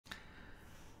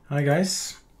Hi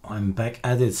guys, I'm back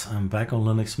at it. I'm back on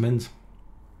Linux Mint.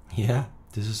 Yeah,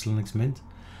 this is Linux Mint.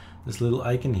 This little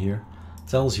icon here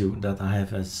tells you that I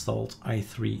have installed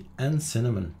i3 and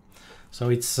Cinnamon. So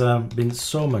it's been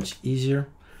so much easier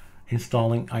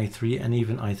installing i3 and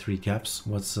even i3-gaps.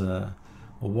 What's a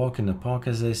walk in the park,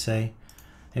 as they say.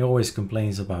 He always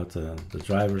complains about the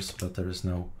drivers, but there is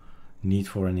no need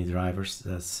for any drivers.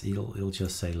 That's he'll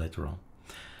just say later on.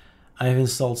 I have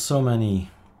installed so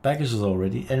many packages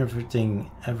already.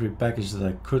 Every package that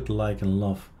I could like and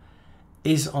love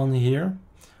is on here.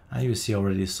 You see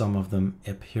already some of them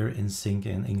up here in Sync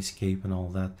and Inkscape and all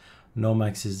that.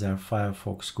 Nomax is there,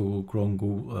 Firefox, Google Chrome,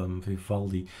 Google,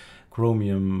 Vivaldi,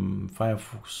 Chromium,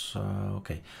 Firefox.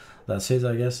 Okay, that's it,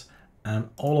 I guess. And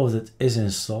all of it is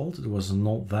installed. It was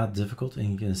not that difficult,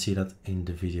 and you can see that in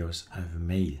the videos I've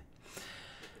made.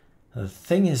 The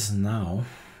thing is now,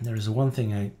 there is one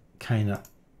thing I kind of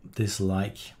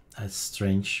dislike. It's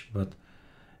strange, but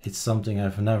it's something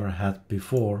I've never had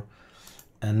before,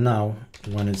 and now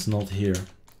when it's not here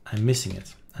I'm missing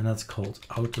it, and that's called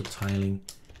autotiling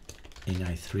in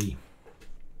i3.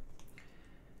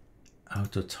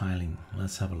 Autotiling,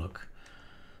 let's have a look.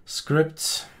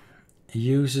 Script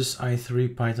uses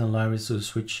i3 Python libraries to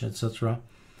switch, etc.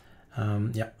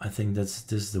 Yeah, I think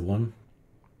this is the one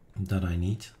that I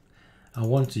need. I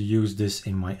want to use this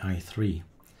in my i3.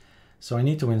 So I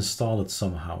need to install it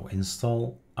somehow.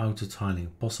 Install autotiling,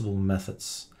 possible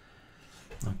methods.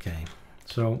 Okay,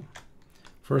 so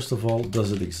first of all,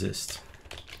 does it exist?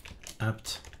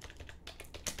 Apt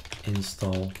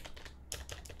install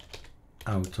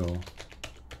autotiling.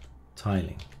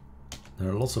 There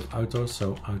are lots of autos,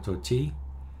 so auto-t,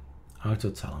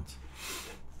 auto-talent.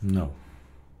 No.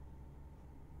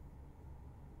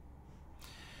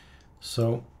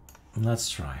 So let's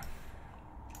try.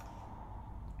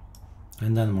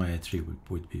 And then my i3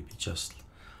 would be just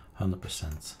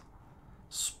 100%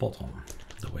 spot on,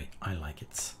 the way I like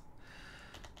it.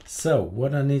 So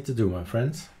what I need to do, my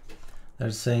friends, they're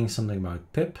saying something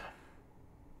about pip,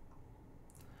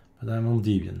 but I'm on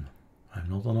Debian. I'm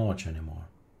not on Arch anymore.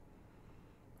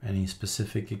 Any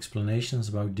specific explanations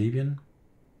about Debian?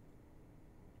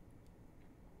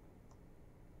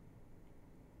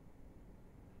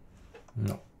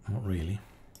 No, not really.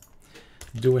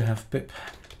 Do we have pip?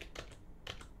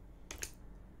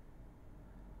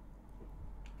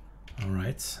 All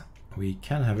right, we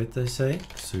can have it, they say.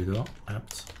 Sudo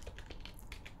apt.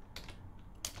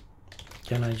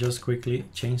 Can I just quickly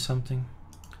change something?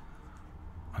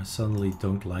 I suddenly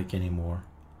don't like anymore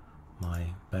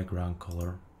my background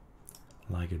color.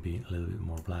 Like it be a little bit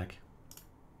more black.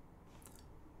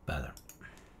 Better.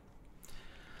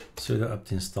 Sudo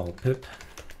apt install pip.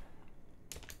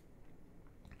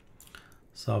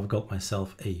 So I've got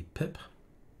myself a pip.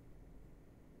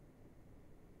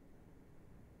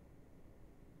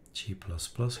 G++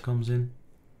 comes in.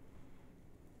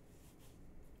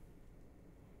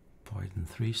 Python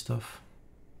 3 stuff.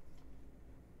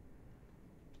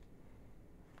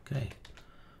 Okay.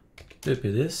 Pip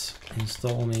it is.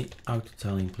 Install me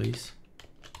autotiling, please.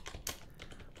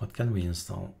 What can we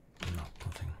install? No,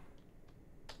 nothing.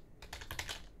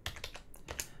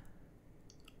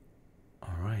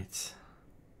 All right.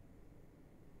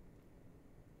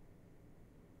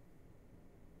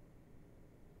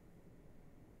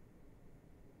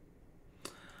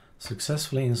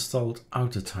 Successfully installed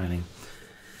autotiling.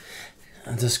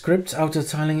 And the script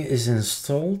autotiling is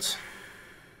installed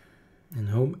in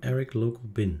home Eric local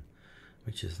bin,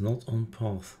 which is not on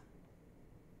path.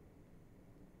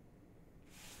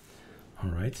 All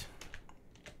right.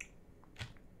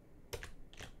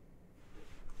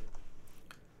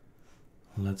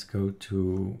 Let's go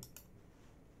to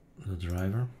the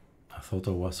driver. I thought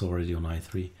I was already on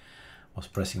i3. I was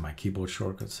pressing my keyboard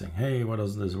shortcut saying, hey, why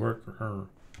does this work?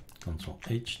 Control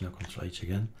H, no, Control H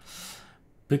again.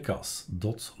 Because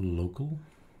 .local.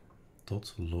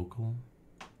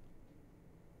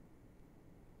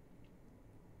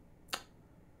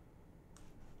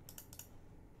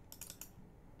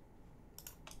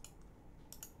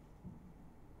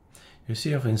 You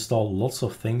see, I've installed lots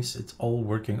of things. It's all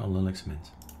working on Linux Mint.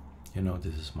 You know,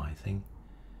 this is my thing.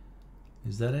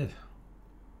 Is that it?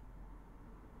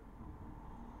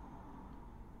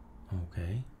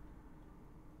 Okay.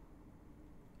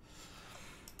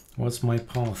 What's my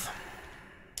path?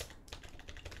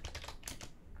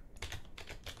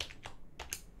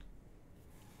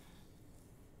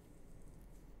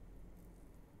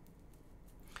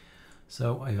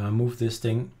 So if I move this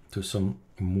thing to some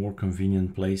more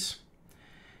convenient place,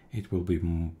 it will be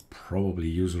probably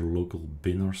user local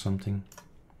bin or something.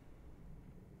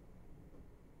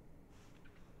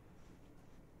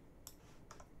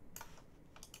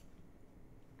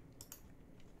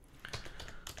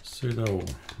 sudo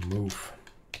move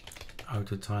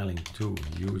autotiling to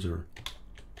user,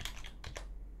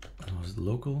 was it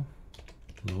local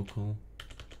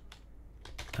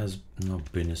has no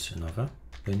bin is enough, huh?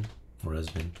 Bin or has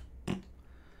been.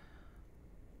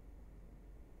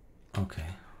 Okay,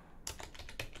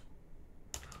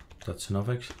 that's enough,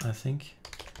 I think.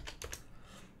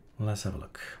 Let's have a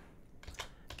look.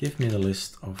 Give me the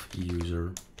list of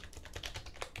user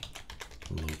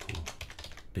local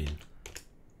bin.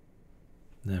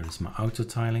 There is my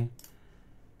autotiling.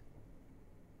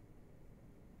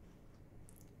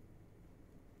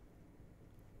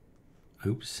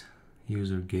 Oops,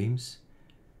 user games.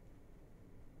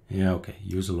 Yeah, okay,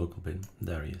 user local bin.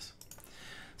 There he is.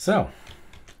 So,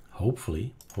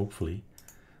 hopefully,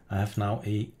 I have now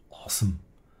a awesome,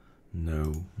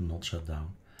 no, not shut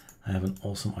down. I have an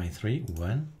awesome i3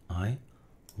 when I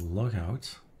log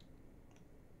out,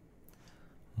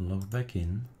 log back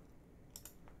in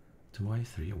to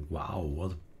i3. Wow,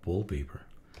 what wallpaper.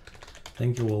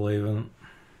 Thank you all, even.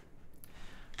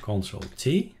 Control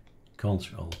T,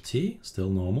 still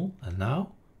normal, and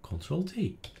now Control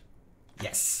T.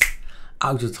 Yes,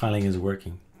 autotiling is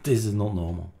working. This is not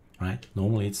normal, right?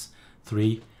 Normally it's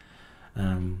 3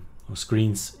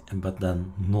 screens, but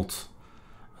then not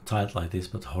tiled like this,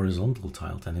 but horizontal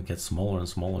tiled, and it gets smaller and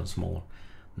smaller and smaller.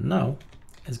 Now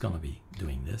it's gonna be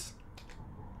doing this.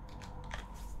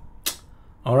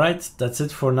 All right, that's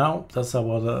it for now. That's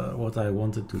what I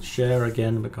wanted to share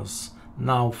again, because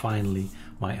now finally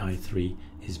my i3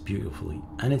 is beautifully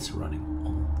and it's running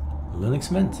on Linux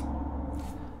Mint.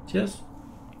 Cheers.